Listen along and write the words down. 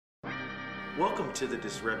Welcome to the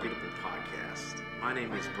Disreputable Podcast. My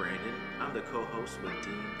name is Brandon. I'm the co-host with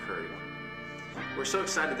Dean Curry. We're so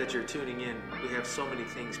excited that you're tuning in. We have so many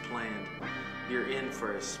things planned. You're in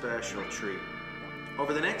for a special treat.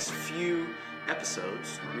 Over the next few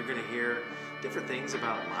episodes, you're going to hear different things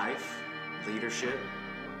about life, leadership,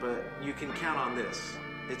 but you can count on this.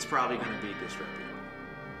 It's probably going to be disreputable.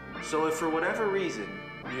 So if for whatever reason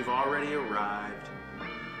you've already arrived,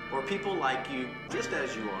 or people like you just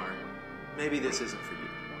as you are, maybe this isn't for you.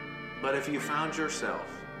 But if you found yourself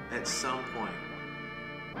at some point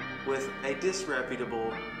with a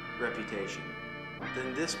disreputable reputation,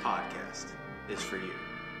 then this podcast is for you.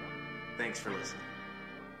 Thanks for listening.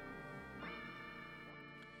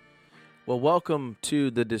 Well, welcome to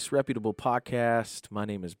the Disreputable Podcast. My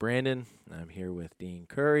name is Brandon. I'm here with Dean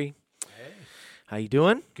Curry. Hey. How you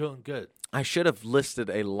doing? Going good. I should have listed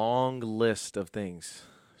a long list of things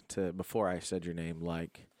before I said your name,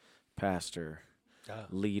 like pastor,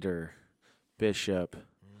 leader, bishop,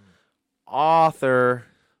 author.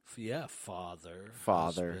 Yeah, father,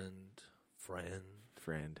 husband,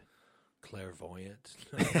 friend, clairvoyant.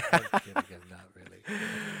 No, not really.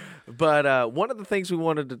 But one of the things we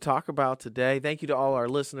wanted to talk about today, thank you to all our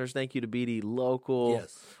listeners. Thank you to BD Local.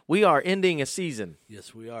 Yes. We are ending a season.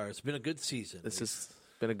 Yes, we are. It's been a good season. This has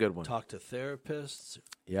been a good one. Talked to therapists,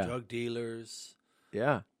 drug dealers,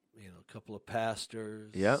 a couple of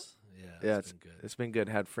pastors. Yep. Yeah, it's been good. It's been good.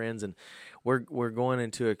 Had friends, and we're going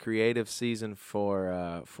into a creative season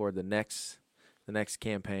for the next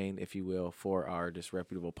campaign, if you will, for our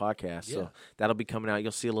Disreputable Podcast. Yeah. So that'll be coming out.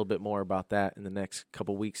 You'll see a little bit more about that in the next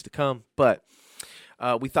couple weeks to come. But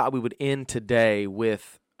we thought we would end today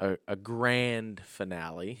with a grand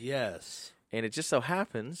finale. Yes. And it just so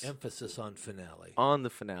happens Emphasis on finale. On the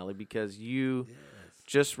finale, because you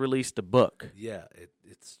just released a book. Yeah,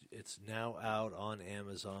 it's now out on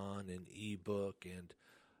Amazon and ebook and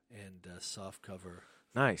softcover.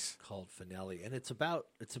 Nice. Called Finale, and it's about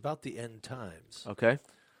the end times. Okay.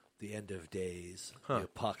 The end of days, the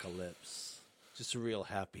apocalypse. Just a real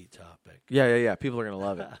happy topic. Yeah. People are going to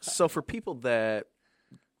love it. So for people that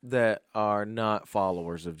are not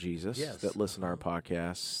followers of Jesus, that listen to our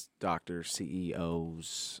podcasts, doctors,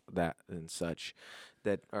 CEOs, that and such,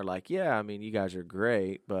 that are like, you guys are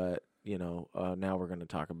great, but now we're going to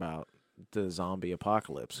talk about the zombie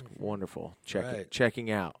apocalypse. Mm-hmm. Wonderful. Checking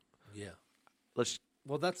out. Yeah. Let's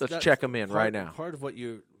that's check them in right now. Part of what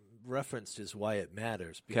you referenced is why it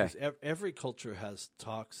matters, because every culture has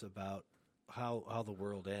talks about how the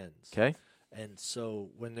world ends. Okay. And so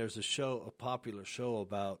when there's a popular show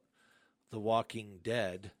about The Walking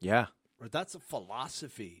Dead, or that's a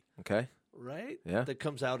philosophy, right? Yeah, that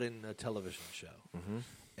comes out in a television show, mm-hmm.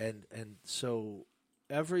 and so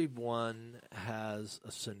everyone has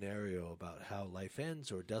a scenario about how life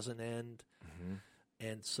ends or doesn't end, mm-hmm.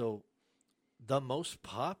 and so the most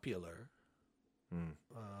popular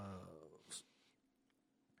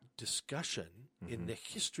discussion in the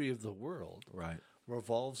history of the world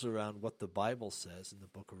revolves around what the Bible says in the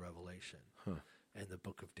book of Revelation and the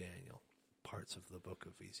book of Daniel, parts of the book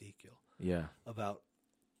of Ezekiel. Yeah. About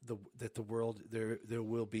that the world, there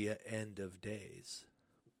will be an end of days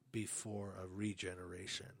before a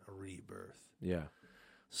regeneration, a rebirth. Yeah.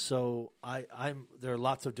 So there are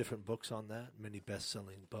lots of different books on that, many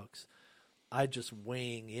best-selling books. I just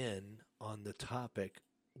weighing in on the topic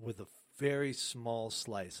with a very small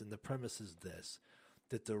slice, and the premise is this: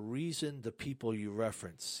 that the reason the people you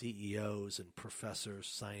reference, CEOs and professors,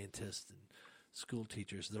 scientists and school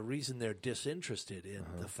teachers, the reason they're disinterested in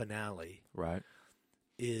the finale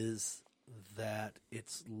is that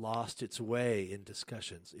it's lost its way in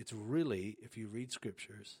discussions. It's really, if you read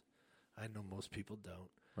scriptures, I know most people don't,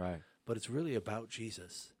 but it's really about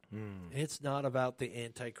Jesus. It's not about the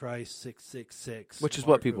Antichrist 666. Which is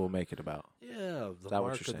what people make it about. Yeah, the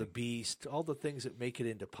mark of the beast, all the things that make it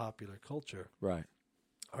into popular culture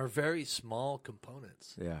are very small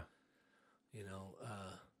components. Yeah.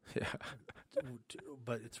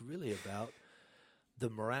 But it's really about the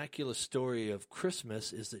miraculous story of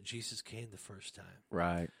Christmas is that Jesus came the first time.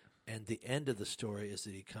 Right. And the end of the story is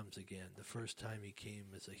that he comes again. The first time he came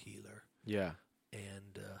as a healer. Yeah.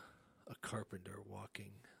 And a carpenter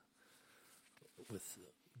walking with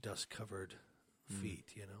dust-covered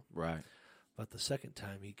feet, Right. But the second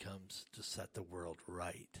time he comes to set the world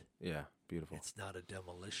right. Yeah, beautiful. It's not a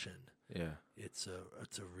demolition. Yeah. It's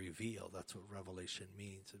a reveal. That's what Revelation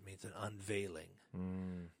means. It means an unveiling.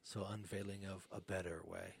 So unveiling of a better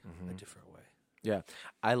way, a different way. Yeah.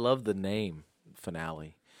 I love the name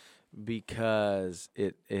Finale because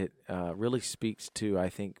it really speaks to, I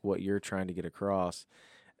think, what you're trying to get across.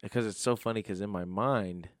 Because it's so funny because in my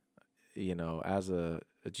mind, as a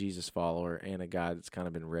Jesus follower and a guy that's kind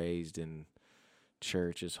of been raised in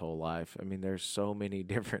church his whole life, I mean, there's so many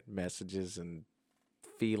different messages and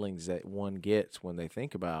feelings that one gets when they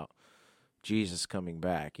think about Jesus coming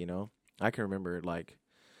back. I can remember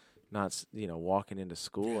not walking into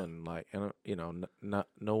school and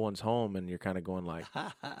no one's home, and you're kind of going like,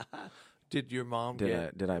 did your mom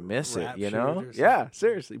did I miss it? Yeah,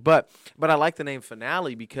 Seriously. But I like the name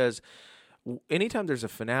Finale because anytime there's a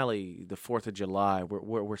finale, the 4th of July,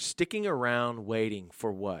 we're sticking around waiting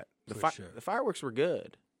for what? Sure. The fireworks were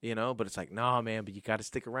good, but it's like, nah, man, but you got to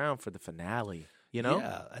stick around for the finale,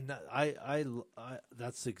 Yeah, and I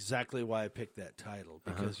that's exactly why I picked that title,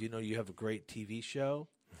 because you have a great TV show,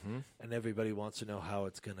 and everybody wants to know how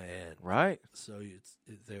it's going to end. Right. So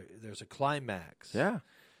there's a climax. Yeah.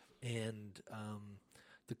 And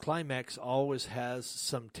the climax always has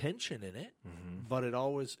some tension in it, but it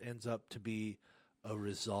always ends up to be a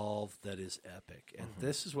resolve that is epic. And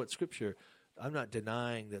this is what Scripture, I'm not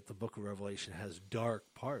denying that the book of Revelation has dark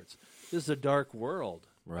parts. This is a dark world.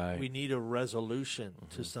 Right. We need a resolution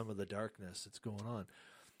to some of the darkness that's going on.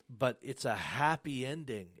 But it's a happy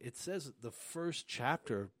ending. It says the first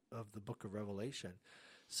chapter of the book of Revelation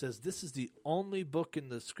says this is the only book in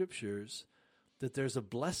the Scriptures that there's a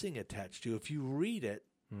blessing attached to. If you read it,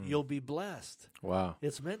 you'll be blessed. Wow.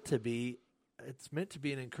 It's meant to be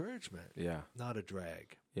an encouragement. Yeah. Not a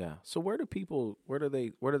drag. Yeah. So where do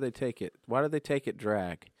they take it? Why do they take it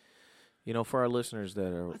drag? For our listeners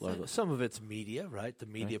that are... I think some of it's media, right? The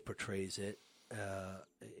media portrays it.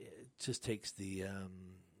 It just takes the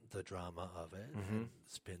drama of it and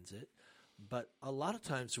spins it. But a lot of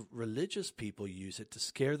times religious people use it to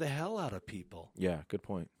scare the hell out of people. Yeah, good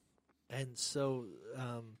point. And so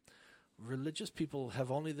religious people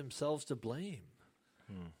have only themselves to blame.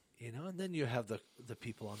 And then you have the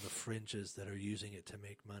people on the fringes that are using it to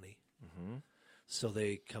make money. So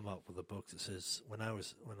they come up with a book that says, when I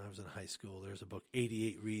was in high school, there's a book,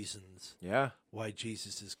 88 Reasons Why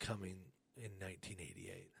Jesus is Coming in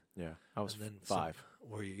 1988. Yeah, I was 5.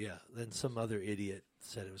 Then some other idiot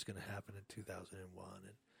said it was going to happen in 2001.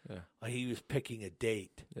 And he was picking a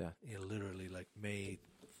date. Yeah. Literally like May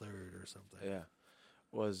 3rd or something. Yeah.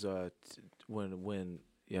 Was when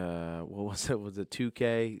what was it? Was it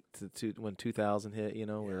 2K when 2000 hit? We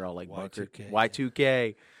were all like bunkered.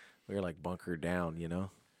 Y2K. We were like bunkered down.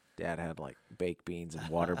 Dad had like baked beans and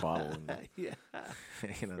water bottle in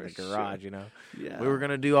the garage. Yeah. We were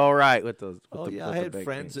gonna do all right with those. I had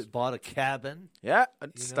friends that bought a cabin. Yeah,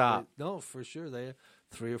 stop. No, for sure. They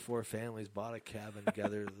 3 or 4 families bought a cabin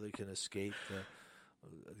together. They can escape the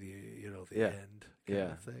end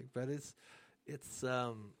kind of thing. But it's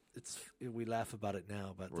we laugh about it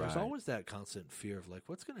now, but there's always that constant fear of like,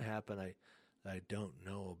 what's going to happen I don't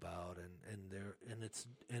know about, and it's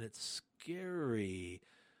scary.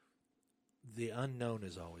 The unknown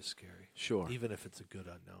is always scary. Sure. Even if it's a good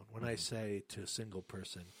unknown. When I say to a single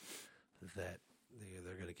person that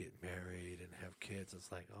they're going to get married and have kids,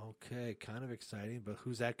 it's like, okay, kind of exciting, but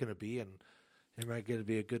who's that going to be? And am I going to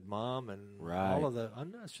be a good mom? And all of the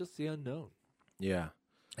unknown. It's just the unknown. Yeah.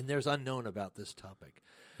 And there's unknown about this topic.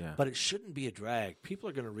 Yeah. But it shouldn't be a drag. People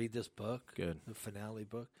are going to read this book, the finale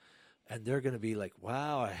book, and they're going to be like,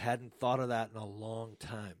 wow, I hadn't thought of that in a long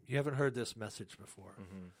time. You haven't heard this message before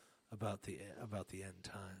about the end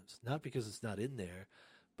times. Not because it's not in there,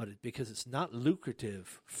 but because it's not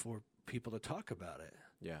lucrative for people to talk about it.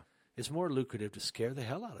 Yeah. It's more lucrative to scare the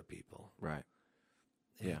hell out of people. Right.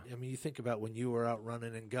 And, I mean, you think about when you were out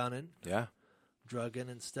running and gunning. Yeah. Drugging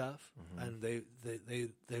and stuff, and they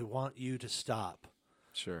want you to stop.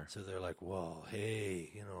 Sure. So they're like, "Whoa,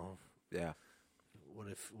 hey, yeah.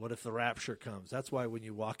 What if the rapture comes?" That's why when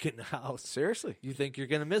you walk in the house, seriously, you think you're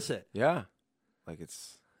going to miss it. Yeah, like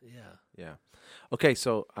it's yeah. Okay,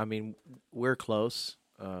 so I mean, we're close.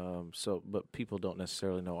 But people don't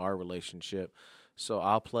necessarily know our relationship. So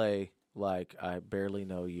I'll play like I barely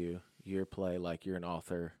know you. You play like you're an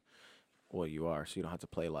author. Well, you are, so you don't have to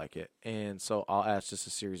play like it. And so I'll ask just a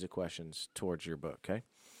series of questions towards your book, okay?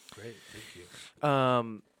 Great, thank you.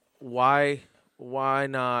 Why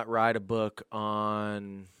not write a book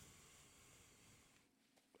on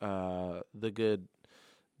the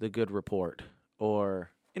good report?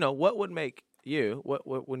 Or, what would make you, what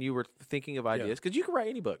when you were thinking of ideas, because you can write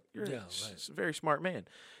any book. You're a very smart man.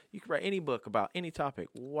 You can write any book about any topic.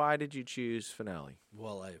 Why did you choose Finale?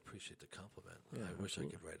 Well, I appreciate the compliment. Yeah, I wish I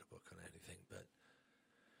could write a book on anything. But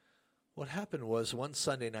what happened was one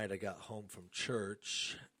Sunday night I got home from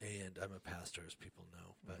church, and I'm a pastor, as people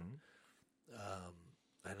know. But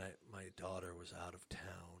my daughter was out of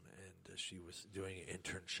town, and she was doing an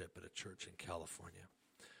internship at a church in California.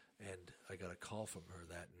 And I got a call from her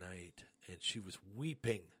that night, and she was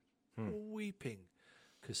weeping,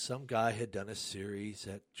 because some guy had done a series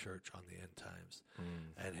at church on the end times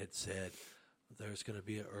and had said there's going to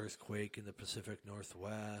be an earthquake in the Pacific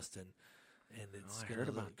Northwest, and it's going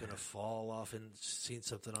to fall off, and seen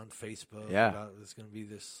something on Facebook about there's going to be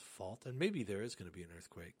this fault, and maybe there is going to be an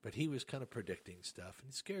earthquake. But he was kind of predicting stuff, and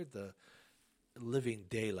he scared the living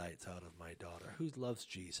daylights out of my daughter, who loves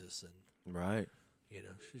Jesus, and right,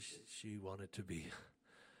 she wanted to be.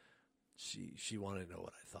 She wanted to know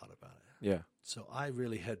what I thought about it. Yeah. So I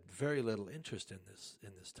really had very little interest in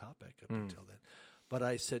this topic up until then. But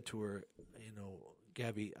I said to her,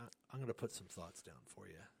 Gabby, I'm going to put some thoughts down for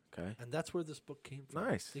you. Okay. And that's where this book came from.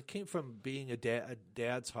 Nice. It came from being a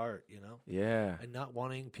dad's heart, Yeah. and not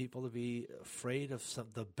wanting people to be afraid of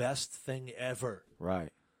the best thing ever.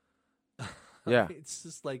 Right. Yeah. It's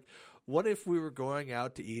just like, what if we were going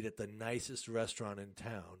out to eat at the nicest restaurant in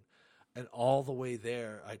town, and all the way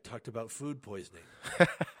there I talked about food poisoning?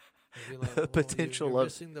 Like, the potential you're of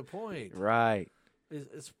missing the point. Right.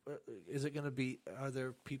 Is it going to be? Are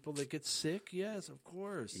there people that get sick? Yes, of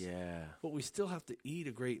course. Yeah. But we still have to eat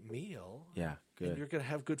a great meal. Yeah. Good. And you're going to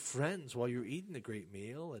have good friends while you're eating a great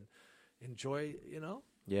meal and enjoy.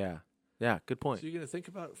 Yeah. Yeah. Good point. So you're going to think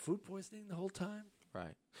about food poisoning the whole time.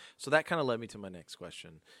 Right. So that kind of led me to my next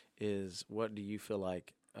question: is what do you feel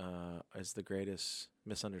like is the greatest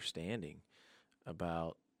misunderstanding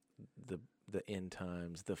about the end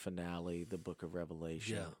times, the finale, the Book of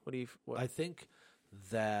Revelation? Yeah. I think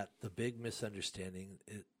that the big misunderstanding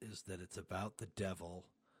is that it's about the devil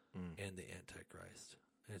and the Antichrist.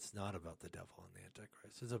 And it's not about the devil and the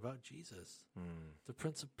Antichrist. It's about Jesus, the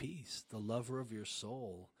Prince of Peace, the lover of your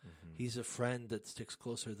soul. He's a friend that sticks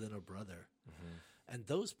closer than a brother. And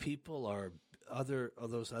those people are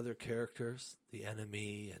those other characters, the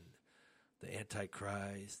enemy and the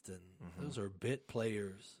Antichrist, and those are bit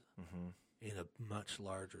players in a much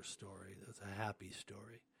larger story. That's a happy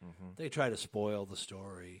story. They try to spoil the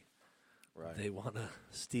story. Right. They want to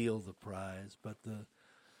steal the prize, but the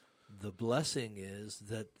blessing is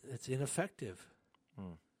that it's ineffective.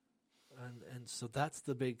 And so that's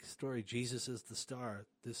the big story. Jesus is the star.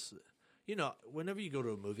 Whenever you go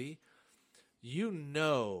to a movie, you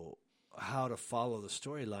know how to follow the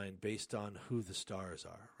storyline based on who the stars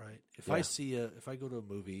are, right? If I go to a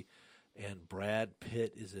movie and Brad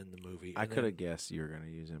Pitt is in the movie, I could have guessed you were going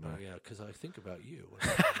to use him. Oh yeah, because I think about you.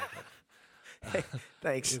 Hey,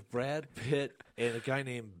 thanks. If Brad Pitt and a guy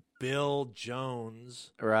named Bill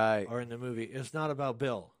Jones Right. are in the movie, it's not about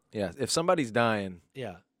Bill. Yeah. If somebody's dying,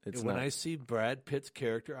 Yeah. It's when not. I see Brad Pitt's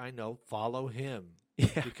character, I know follow him.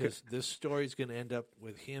 Yeah. Because this story's going to end up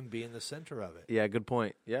with him being the center of it. Yeah. Good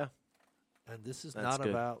point. Yeah. And this is That's not good.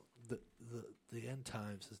 about the end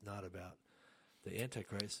times. Is not about the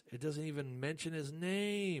Antichrist. It doesn't even mention his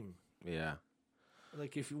name. Yeah.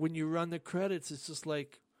 Like when you run the credits, it's just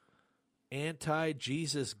like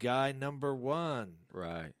anti-Jesus guy number 1.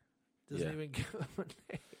 Right. Doesn't even give him a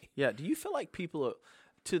name. Yeah. Do you feel like people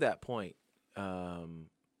to that point that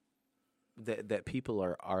people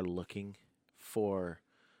are looking for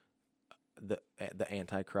the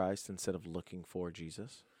Antichrist instead of looking for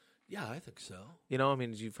Jesus? Yeah, I think so.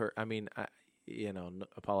 You've heard.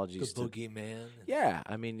 Apologies. The boogeyman. Yeah,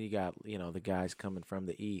 you got the guys coming from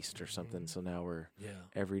the east or something. So now we're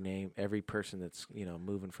every person that's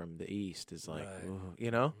moving from the east is like,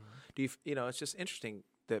 Right. Do you it's just interesting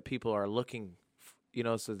that people are looking,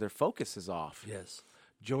 so their focus is off. Yes,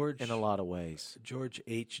 George in a lot of ways. George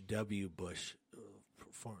H.W. Bush,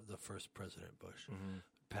 the first President Bush,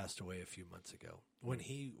 passed away a few months ago. When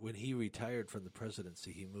he retired from the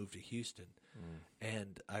presidency, he moved to Houston,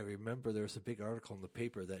 and I remember there was a big article in the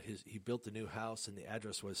paper that he built a new house and the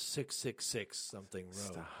address was 666 something road.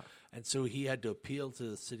 Stop. And so he had to appeal to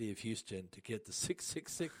the city of Houston to get the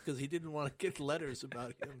 666 because he didn't want to get letters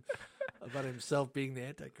about himself being the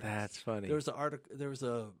Antichrist. That's funny. There was an article. There was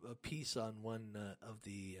a piece on one of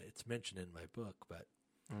the. It's mentioned in my book, but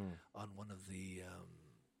on one of the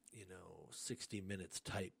 60 Minutes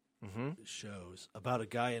type shows about a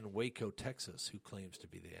guy in Waco, Texas, who claims to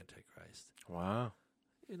be the Antichrist. Wow.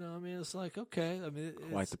 It's like, okay.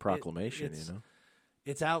 Quite the proclamation,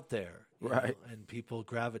 It's out there, right? And people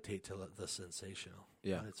gravitate to the sensational.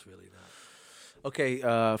 Yeah, but it's really not.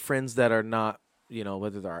 Okay, friends that are not,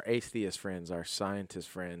 whether they're our atheist friends, our scientist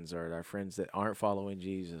friends, or our friends that aren't following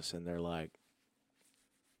Jesus, and they're like,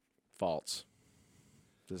 false.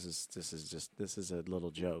 This is a little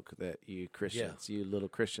joke that you Christians, you little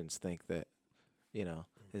Christians, think that,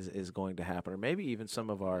 is going to happen, or maybe even some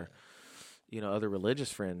of our, other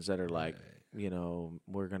religious friends that are like,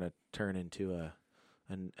 we're going to turn into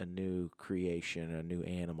a new creation, a new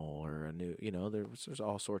animal, or a new, there's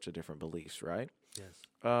all sorts of different beliefs, right? Yes.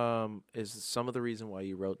 Is some of the reason why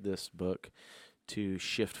you wrote this book to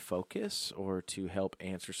shift focus or to help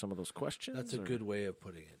answer some of those questions? That's a good way of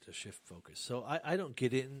putting it, to shift focus. So I don't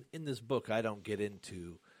get in this book, I don't get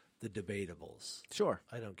into the debatables. Sure.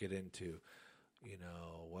 I don't get into,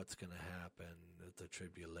 what's going to happen at the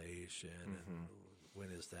tribulation and when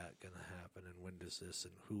is that going to happen and when does this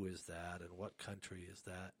and who is that and what country is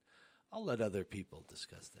that. I'll let other people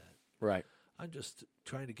discuss that. Right. I'm just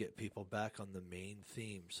trying to get people back on the main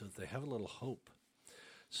theme so that they have a little hope.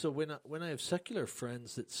 So when I have secular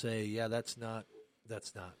friends that say, yeah, that's not going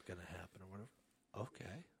to happen or whatever,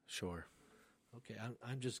 okay. Sure. Okay,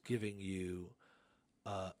 I'm just giving you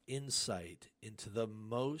insight into the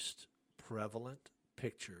most prevalent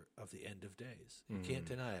picture of the end of days. You can't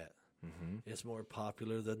deny it. It's more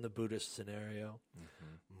popular than the Buddhist scenario,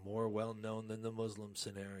 more well known than the Muslim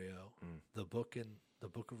scenario. The book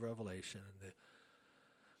of Revelation and the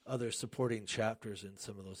other supporting chapters in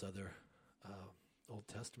some of those other Old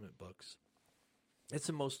Testament books. It's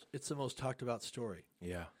the most talked about story.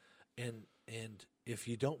 Yeah. And if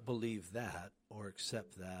you don't believe that or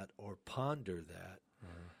accept that or ponder that,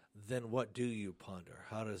 then what do you ponder?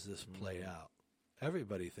 How does this play out?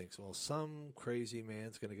 Everybody thinks, well, some crazy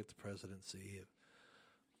man's going to get the presidency of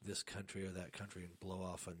this country or that country and blow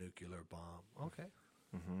off a nuclear bomb. Okay.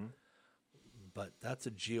 But that's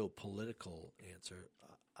a geopolitical answer.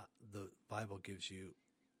 The Bible gives you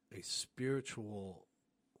a spiritual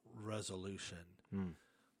resolution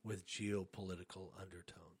with geopolitical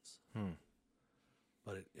undertones.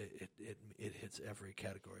 But it hits every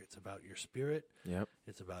category. It's about your spirit. Yep.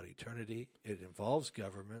 It's about eternity. It involves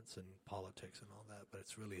governments and politics and all that, but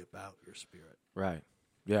it's really about your spirit. Right.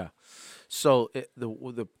 Yeah. So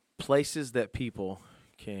the places that people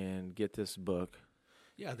can get this book.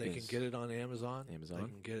 Yeah, they can get it on Amazon. Amazon. They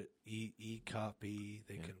can get it e-copy.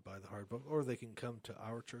 They can buy the hard book, or they can come to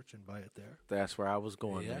our church and buy it there. That's where I was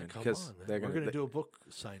going. Yeah, man, come because on. Man. We're going to do a book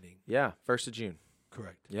signing. Yeah, 1st of June.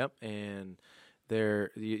 Correct. Yep, and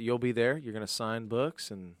you'll be there. You're going to sign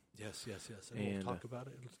books and yes. And we'll talk about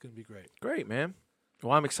it. It's going to be great. Great, man.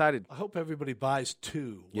 Well, I'm excited. I hope everybody buys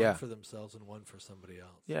two, one for themselves and one for somebody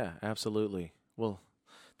else. Yeah, absolutely. Well,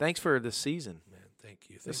 thanks for this season. Man, thank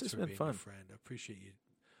you. This has for been being fun. a friend. I appreciate you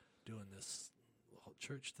doing this whole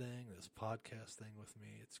church thing, this podcast thing with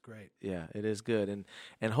me. It's great. Yeah, it is good.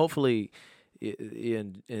 And hopefully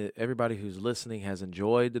everybody who's listening has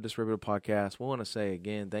enjoyed the Disreputable Podcast. We want to say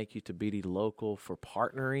again, thank you to BD Local for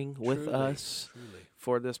partnering with us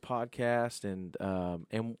for this podcast. And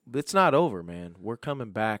it's not over, man. We're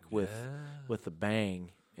coming back with a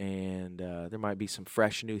bang. And there might be some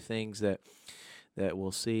fresh new things that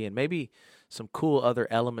we'll see. And maybe some cool other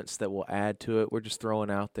elements that we'll add to it. We're just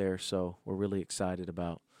throwing out there. So we're really excited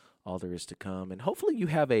about all there is to come. And hopefully you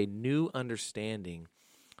have a new understanding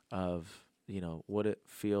of what it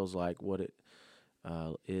feels like, what it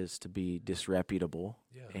is to be disreputable.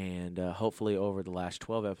 Yeah. And hopefully over the last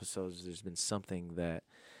 12 episodes, there's been something that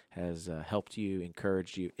has helped you,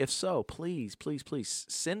 encouraged you. If so, please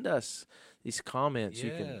send us these comments.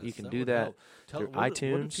 Yes, you can do that through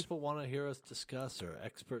iTunes. What do people want to hear us discuss, or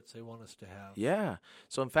experts they want us to have? Yeah.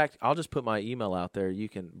 So in fact, I'll just put my email out there. You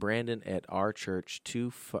can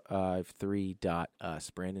Brandon@ourchurch253.us.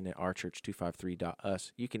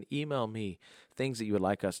 Brandon@ourchurch253.us. You can email me things that you would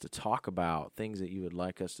like us to talk about, things that you would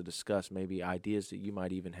like us to discuss, maybe ideas that you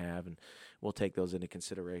might even have, and we'll take those into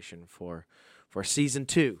consideration for season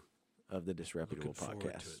 2 of the Disreputable Looking forward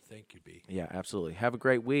Podcast. to it. Thank you, B. Yeah, absolutely. Have a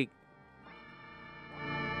great week.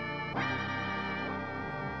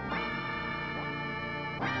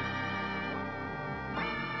 Bye.